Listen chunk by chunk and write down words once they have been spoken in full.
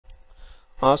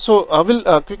So I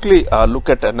will quickly look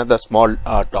at another small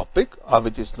topic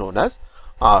which is known as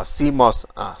CMOS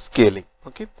scaling.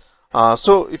 Okay.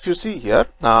 So if you see here,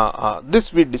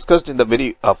 this we discussed in the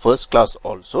very first class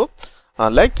also.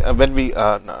 When we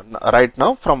right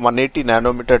now from 180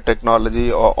 nanometer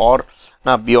technology or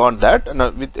beyond that,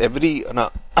 with every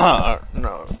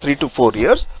 3 to 4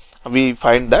 years, we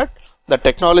find that the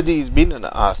technology is being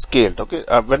scaled. Okay,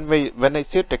 when I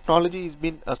say technology is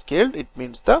being scaled, it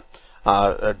means the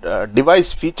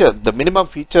device feature, the minimum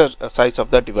feature size of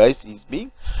the device is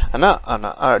being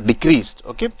decreased.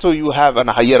 Okay, so you have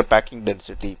a higher packing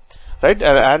density, right,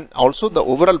 and also the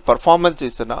overall performance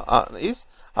is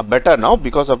better now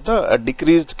because of the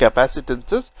decreased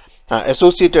capacitances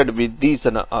associated with these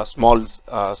small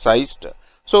sized.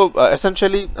 So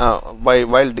essentially,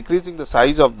 while decreasing the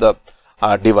size of the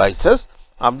devices,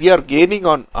 we are gaining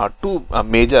on two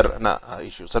major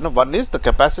issues. One is the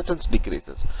capacitance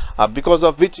decreases, because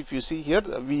of which, if you see here,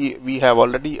 we have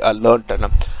already learnt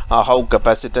how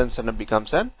capacitance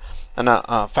becomes an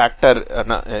factor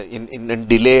in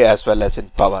delay as well as in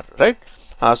power, right?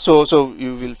 So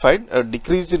you will find a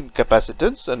decrease in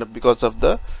capacitance because of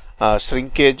the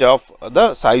shrinkage of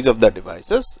the size of the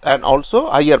devices and also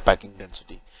higher packing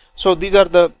density. So these are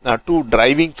the two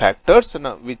driving factors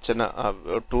which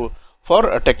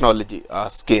for technology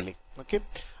scaling. Okay.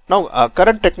 Now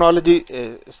current technology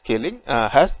scaling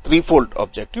has threefold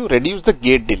objective: reduce the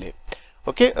gate delay.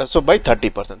 Okay, so by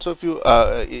 30%. So if you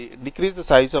decrease the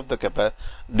size of the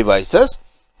devices,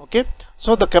 okay,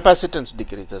 so the capacitance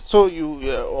decreases. So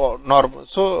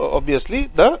so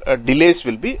obviously the delays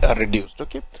will be reduced.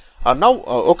 Okay.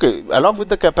 Okay, along with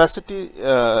the capacitance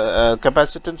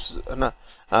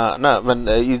when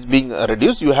is being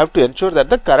reduced, you have to ensure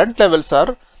that the current levels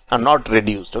are not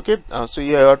reduced. Okay, so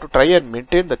you have to try and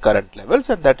maintain the current levels,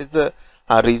 and that is the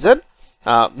reason,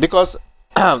 because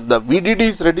the VDD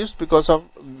is reduced because of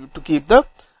to keep the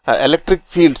electric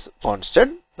fields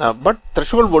constant, but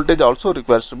threshold voltage also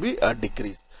requires to be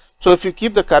decreased. So if you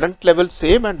keep the current level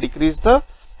same and decrease the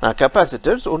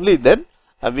capacitance, only then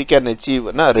we can achieve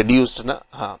reduced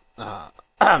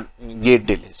gate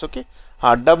delays. Okay,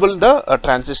 double the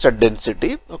transistor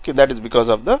density. Okay, that is because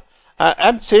of the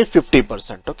and save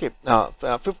 50%. Okay,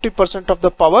 50% of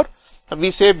the power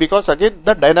we save because again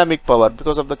the dynamic power,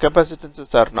 because of the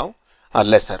capacitances are now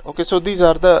lesser. Okay, so these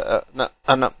are the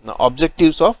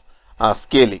objectives of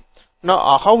scaling.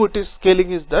 Now how it is scaling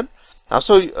is done.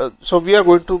 So we are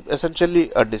going to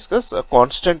essentially discuss a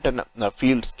constant and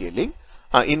field scaling,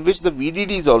 in which the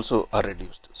VDD is also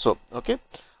reduced. So okay,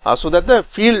 so that the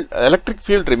electric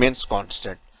field remains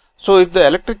constant. So if the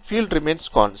electric field remains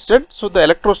constant, so the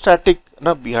electrostatic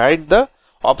behind the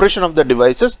operation of the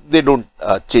devices, they don't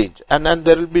change, and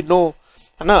there will be no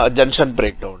junction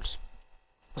breakdowns.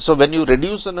 So when you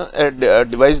reduce a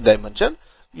device dimension,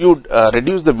 you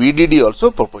reduce the VDD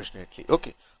also proportionately.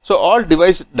 Okay, so all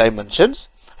device dimensions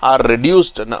are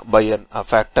reduced by a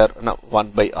factor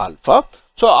 1 by alpha.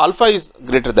 So alpha is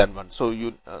greater than 1. So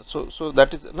you so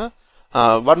that is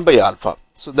 1 by alpha.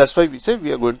 So that's why we say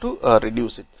we are going to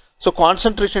reduce it. So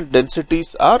concentration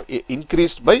densities are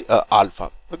increased by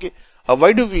alpha. Okay,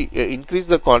 why do we increase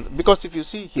the because if you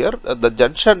see here, the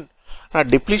junction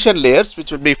depletion layers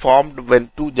which will be formed when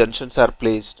two junctions are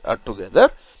placed together.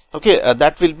 Okay,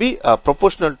 that will be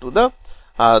proportional to the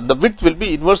width will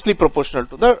be inversely proportional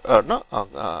to the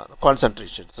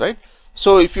concentrations, right?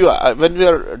 So if you when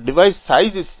your device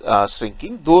size is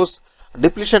shrinking, those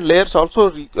depletion layers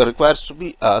also requires to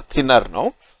be thinner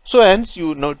now. So hence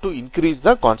you know to increase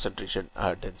the concentration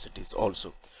densities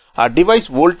also. Device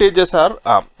voltages are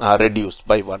reduced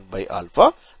by 1 by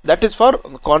alpha. That is for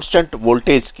constant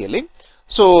voltage scaling.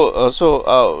 So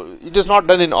it is not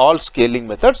done in all scaling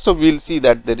methods. So we will see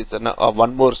that there is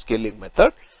one more scaling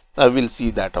method. We will see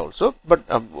that also. But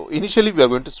initially we are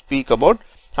going to speak about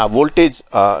voltage,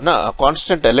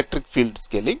 constant electric field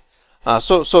scaling.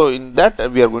 So in that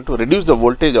we are going to reduce the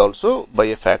voltage also by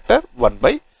a factor 1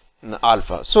 by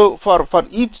alpha. So for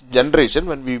each generation,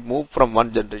 when we move from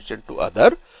one generation to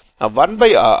other, 1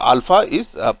 by alpha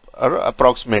is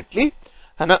approximately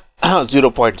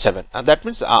 0.7, and that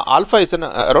means alpha is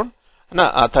around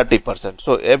 30%.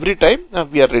 So every time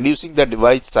we are reducing the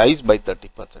device size by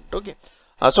 30%. Okay,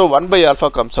 so 1 by alpha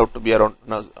comes out to be around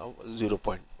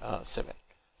 0.7.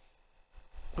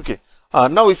 Okay,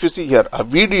 now if you see here,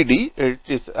 VDD, it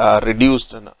is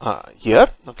reduced here.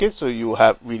 Okay, so you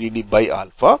have VDD by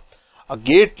alpha.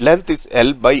 Gate length is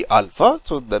L by alpha,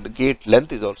 so the gate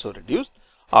length is also reduced.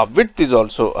 Width is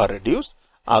also reduced.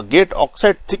 Gate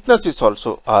oxide thickness is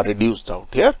also reduced out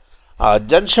here.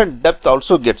 junction depth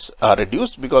also gets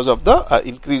reduced because of the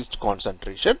increased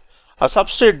concentration.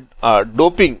 Substrate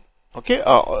doping, okay,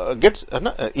 gets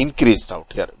increased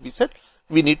out here. We said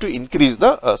we need to increase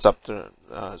the substrate.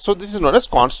 So this is known as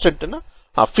constant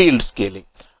field scaling,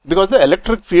 because the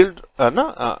electric field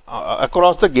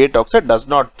across the gate oxide does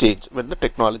not change when the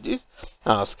technology is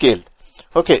scaled.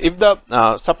 Okay, if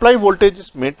the supply voltage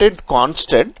is maintained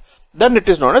constant, then it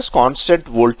is known as constant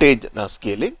voltage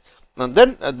scaling. And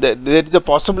then there is a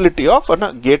possibility of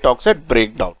gate oxide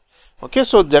breakdown. Okay,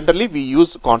 so generally we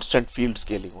use constant field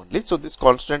scaling only. So this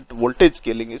constant voltage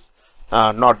scaling is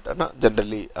not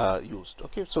generally used.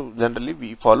 Okay, so generally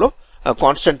we follow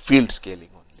constant field scaling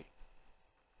only.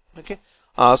 Okay,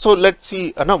 so let's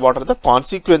see what are the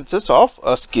consequences of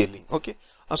scaling. Okay,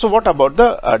 so what about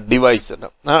the device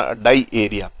die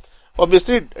area?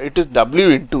 Obviously it is W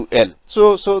into L.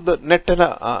 So the net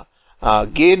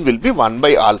gain will be 1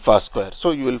 by alpha square.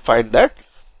 So you will find that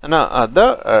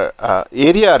the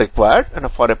area required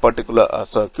for a particular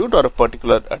circuit or a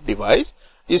particular device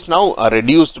is now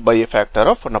reduced by a factor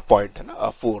of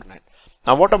 0.49.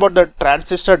 Now what about the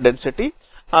transistor density?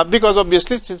 Because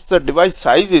obviously since the device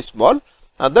size is small,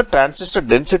 the transistor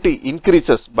density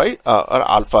increases by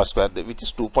alpha square, which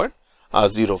is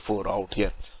 2.04 out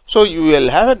here. So you will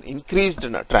have an increased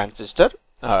transistor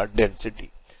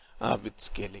density with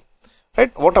scaling.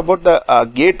 Right. What about the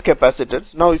gate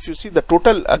capacitance? Now if you see, the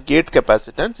total gate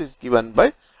capacitance is given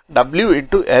by W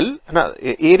into L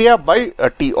area by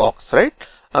T ox, right?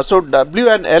 So W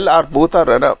and L are both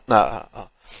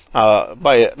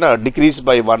decreased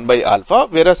by 1 by alpha,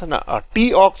 whereas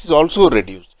T ox is also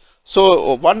reduced.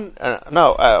 So 1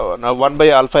 by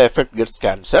alpha effect gets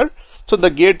cancelled. So the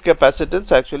gate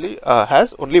capacitance actually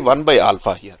has only 1 by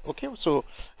alpha here. Okay, so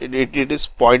it is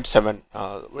 0.7.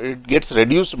 It gets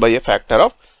reduced by a factor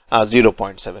of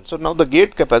 0.7. So now the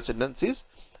gate capacitance is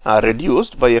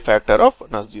reduced by a factor of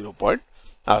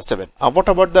 0.7. What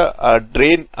about the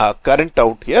drain current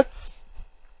out here?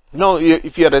 Now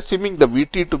if you are assuming the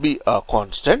Vt to be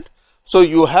constant, so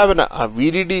you have a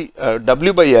VDD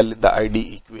W by L in the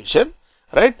ID equation,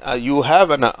 right? You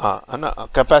have a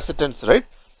capacitance, right?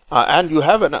 And you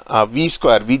have a V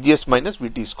square, Vgs minus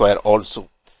Vt square also,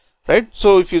 right?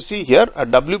 So if you see here,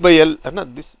 W by L,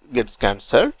 this gets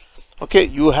cancelled. Okay,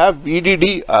 you have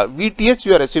VDD, Vth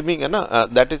you are assuming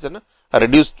that is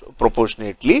reduced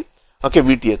proportionately. Okay,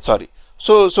 Vth, sorry.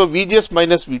 So Vgs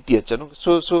minus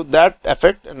Vth, so that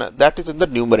effect that is in the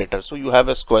numerator. So you have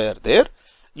a square there.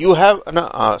 You have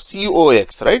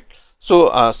COX, right? So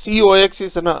COX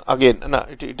is again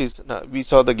it is we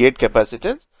saw the gate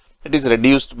capacitance. It is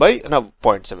reduced by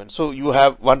 0.7. So you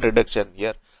have one reduction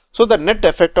here. So the net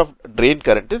effect of drain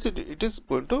current is it is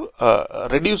going to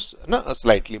reduce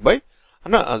slightly by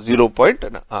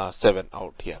 0.7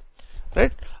 out here,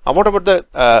 right? What about the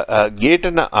gate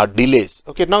and delays?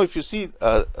 Okay, now if you see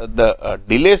the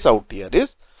delays out here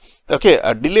is, okay,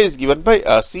 a delay is given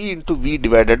by C into V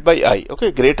divided by I.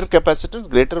 Okay, greater capacitance,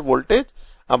 greater voltage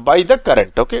by the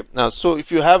current. Okay, so if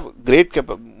you have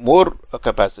more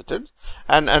capacitance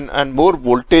and more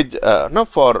voltage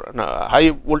for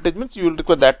high voltage, means you will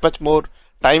require that much more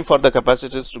time for the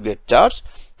capacitors to get charged,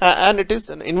 and it is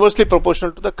inversely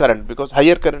proportional to the current, because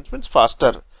higher current means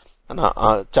faster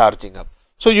charging up.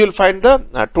 So you will find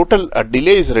the total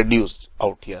delay is reduced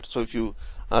out here. So if you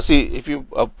see, if you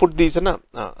put these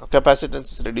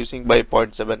capacitance is reducing by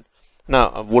 0.7,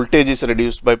 voltage is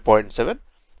reduced by 0.7,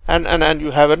 and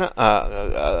you have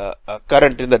a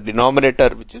current in the denominator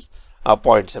which is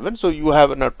 0.7. So you have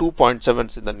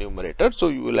 2.7s in the numerator. So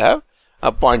you will have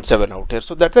 0.7 out here.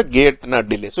 So that's a gate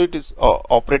delay. So it is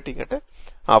operating at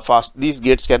a fast. These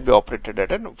gates can be operated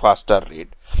at a faster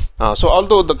rate. So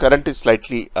although the current is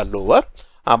slightly lower,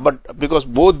 but because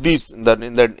both these in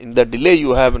the delay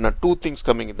you have two things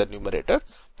coming in the numerator,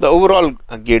 the overall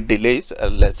gate delay is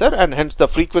lesser, and hence the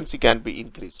frequency can be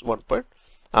increased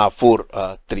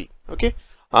 1.43. Okay,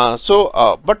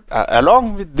 but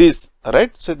along with this,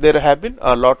 right, so there have been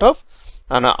a lot of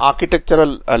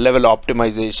architectural level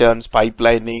optimizations,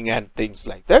 pipelining and things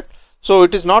like that. So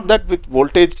it is not that with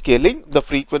voltage scaling the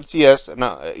frequency has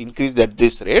increased at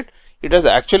this rate. It has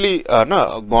actually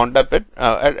gone up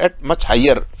at much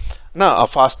higher,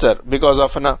 faster, because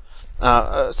of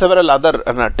several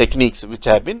other techniques which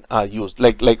have been used,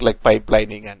 like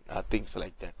pipelining and things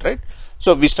like that, right?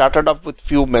 So we started off with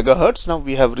few megahertz, now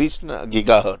we have reached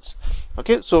gigahertz.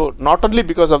 Okay, so not only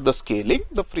because of the scaling,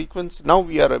 the frequency, now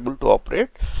we are able to operate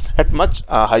at much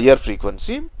higher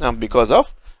frequency because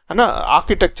of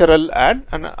architectural and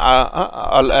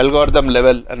algorithm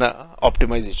level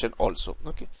optimization also.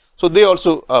 Okay, so they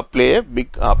also play a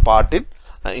big part in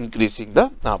increasing the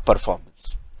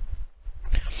performance.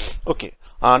 Okay.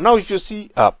 Now if you see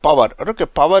power, okay,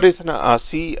 power is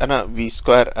C and V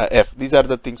square F. These are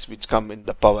the things which come in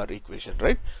the power equation,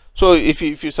 right? So if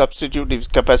you substitute, if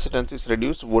capacitance is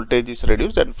reduced, voltage is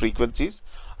reduced, and frequency is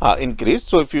increased.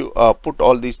 So if you put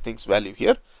all these things value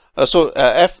here,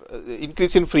 F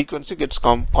increase in frequency gets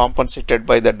compensated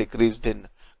by the decrease in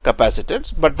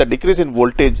capacitance, but the decrease in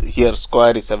voltage here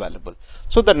square is available.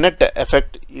 So the net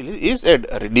effect is a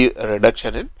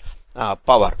reduction in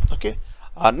power. Okay.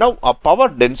 Now power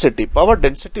density. Power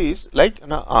density is like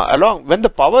along when the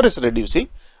power is reducing,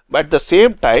 but at the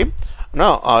same time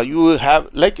now you have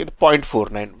like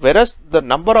 0.49, whereas the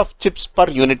number of chips per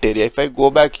unit area. If I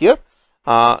go back here,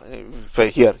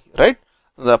 here, right,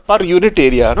 the per unit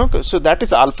area, so that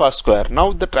is alpha square.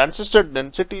 Now the transistor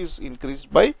density is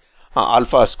increased by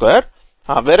alpha square,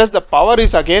 whereas the power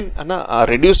is again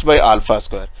reduced by alpha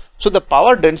square. So the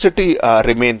power density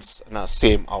remains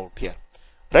same out here.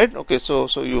 Right. Okay. So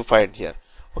you find here.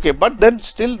 Okay. But then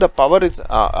still the power is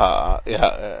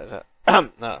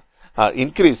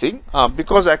increasing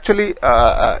because actually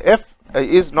F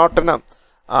is not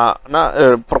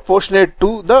proportionate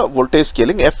to the voltage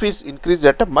scaling. F is increased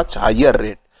at a much higher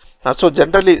rate. So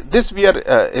generally this we are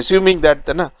assuming that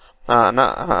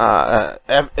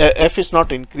F is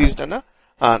not increased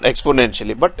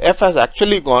exponentially, but F has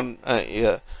actually gone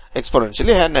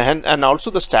exponentially, and also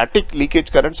the static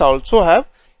leakage currents also have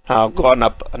gone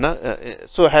up.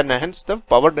 So hence the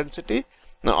power density,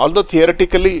 although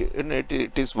theoretically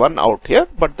it is 1 out here,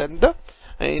 but then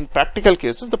in practical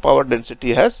cases the power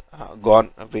density has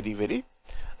gone very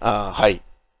high.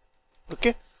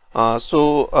 Okay.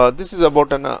 So this is about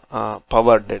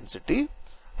power density,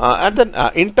 and then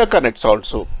interconnects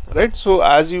also, right? So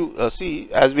as you see,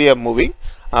 as we are moving,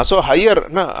 so higher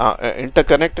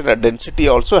interconnect density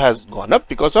also has gone up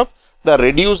because of the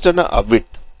reduced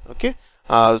width. Okay.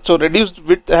 So reduced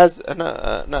width has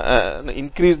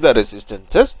increased the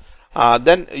resistances.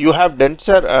 Then you have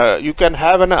denser, you can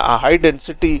have a high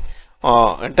density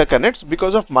interconnects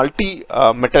because of multi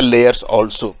metal layers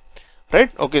also, right?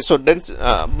 Okay. So dense,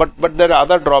 but there are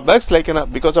other drawbacks, like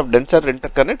because of denser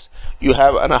interconnects you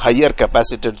have a higher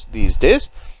capacitance these days.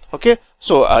 Okay.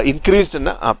 So increased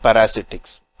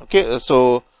parasitics. Okay.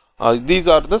 So these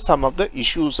are some of the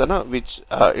issues which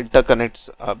interconnects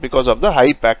because of the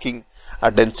high packing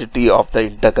density of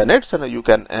the interconnects, and you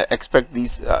can expect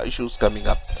these issues coming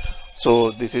up.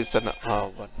 So this is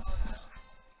one.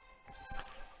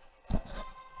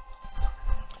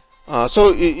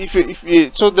 So if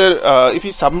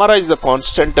we summarize the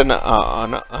constant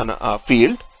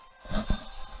field,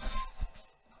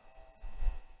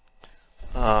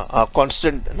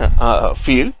 constant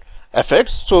field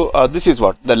effects. So this is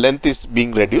what the length is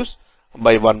being reduced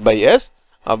by 1 by s,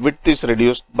 width is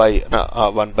reduced by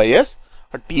 1 by s.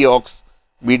 TOX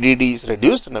VDD is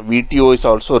reduced, and VTO is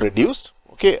also reduced.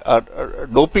 Okay.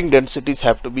 Doping densities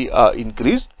have to be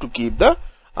increased to keep the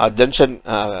junction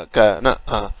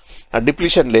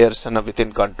depletion layers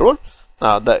within control.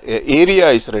 The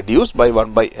area is reduced by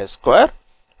 1 by s square.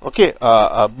 Okay.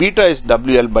 Beta is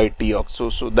WL by TOX,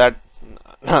 so that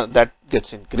that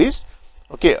gets increased.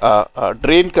 Okay.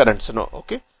 Drain currents,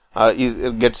 okay,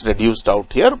 gets reduced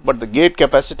out here, but the gate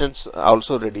capacitance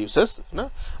also reduces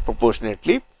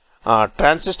proportionately.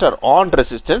 Transistor on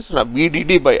resistance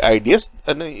VDD by IDS,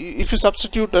 and if you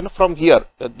substitute from here,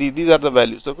 these are the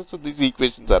values. Okay, so these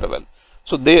equations are available.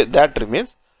 So that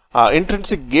remains.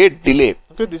 Intrinsic gate delay.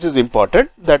 Okay, this is important,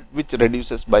 that which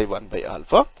reduces by 1 by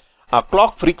alpha.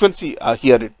 Clock frequency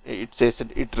here it says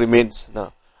it remains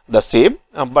the same,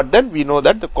 but then we know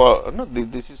that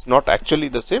this is not actually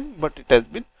the same, but it has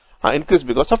been increased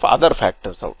because of other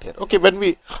factors out here. Okay, when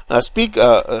we speak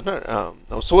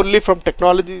solely from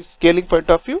technology scaling point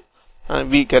of view,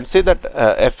 we can say that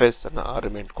Fs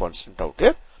remained constant out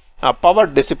here. Power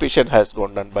dissipation has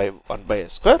gone down by 1 by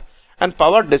s square, and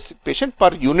power dissipation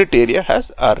per unit area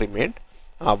has remained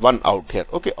 1 out here.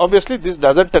 Okay, obviously this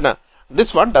doesn't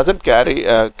this one doesn't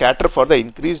cater for the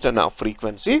increased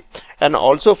frequency and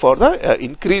also for the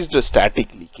increased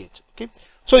static leakage. Okay.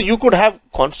 So you could have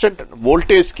constant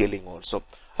voltage scaling also.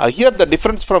 Here the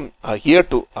difference from here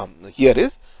to here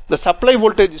is the supply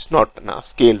voltage is not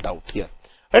scaled out here,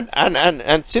 right?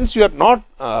 And since you are not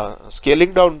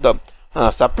scaling down the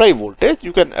supply voltage,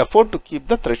 you can afford to keep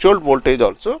the threshold voltage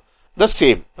also the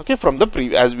same. Okay, from the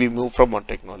as we move from one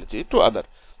technology to other.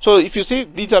 So if you see,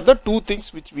 these are the two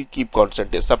things which we keep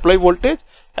constant here: supply voltage,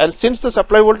 and since the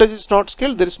supply voltage is not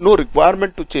scaled, there is no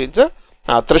requirement to change the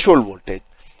threshold voltage.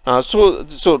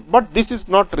 But this is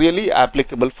not really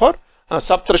applicable for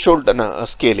sub-threshold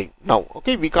scaling now.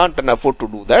 Okay, we can't afford to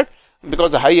do that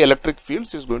because the high electric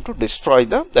fields is going to destroy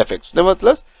the effects.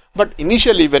 Nevertheless, but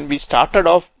initially when we started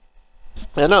off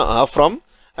from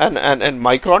and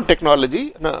micron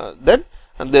technology, then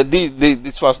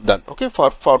this was done. Okay,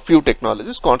 for few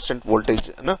technologies, constant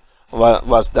voltage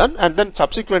was done, and then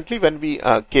subsequently when we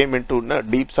came into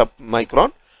deep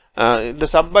submicron, in the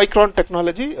submicron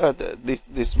technology,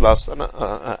 this was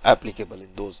applicable in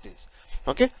those days.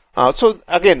 Okay, so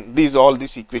again all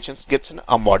these equations gets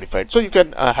modified, so you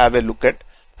can have a look at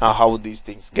how these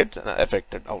things get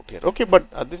affected out here. Okay, but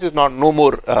this is no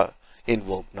more in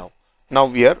vogue now. Now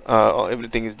we are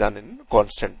everything is done in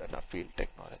constant field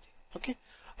technology. Okay,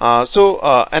 so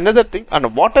another thing,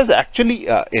 and what has actually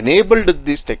enabled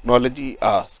this technology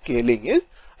scaling is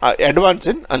advance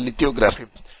in lithography.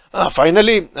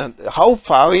 Finally, how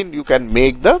fine you can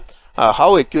make the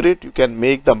how accurate you can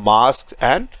make the masks,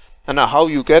 and how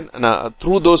you can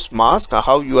through those masks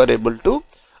how you are able to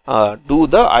do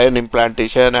the ion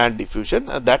implantation and diffusion.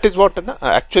 That is what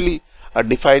actually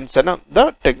defines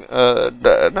the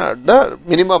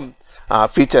minimum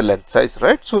feature length size,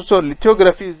 right? So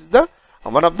lithography is the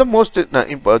one of the most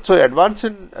important. So advance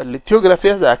in lithography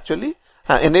has actually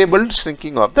enabled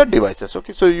shrinking of the devices.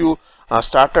 Okay, so you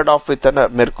started off with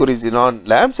mercury xenon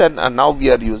lamps, and now we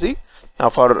are using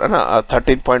for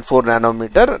 13.4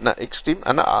 nanometer extreme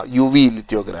UV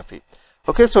lithography.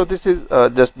 Okay, so this is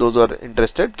just those who are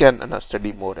interested can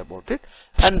study more about it.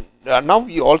 And now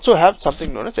we also have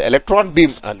something known as electron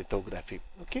beam lithography.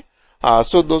 Okay,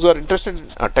 so those who are interested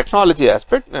in technology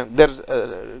aspect, there's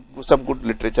some good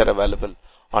literature available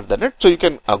on the net, so you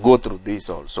can go through these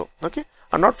also. Okay,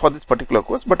 and not for this particular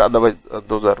course, but otherwise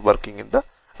those are working in the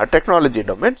technology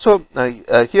domain. So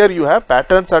here you have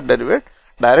patterns are derived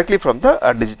directly from the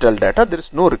digital data. There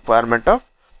is no requirement of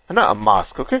a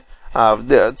mask. Okay,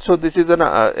 so this is an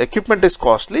equipment is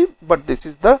costly, but this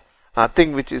is the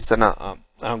thing which is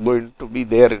going to be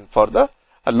there for the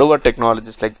lower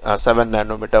technologies like 7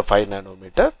 nanometer, 5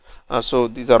 nanometer. So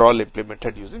these are all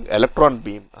implemented using electron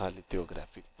beam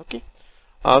lithography. Okay,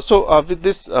 so with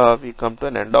this we come to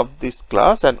an end of this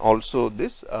class and also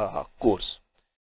this course.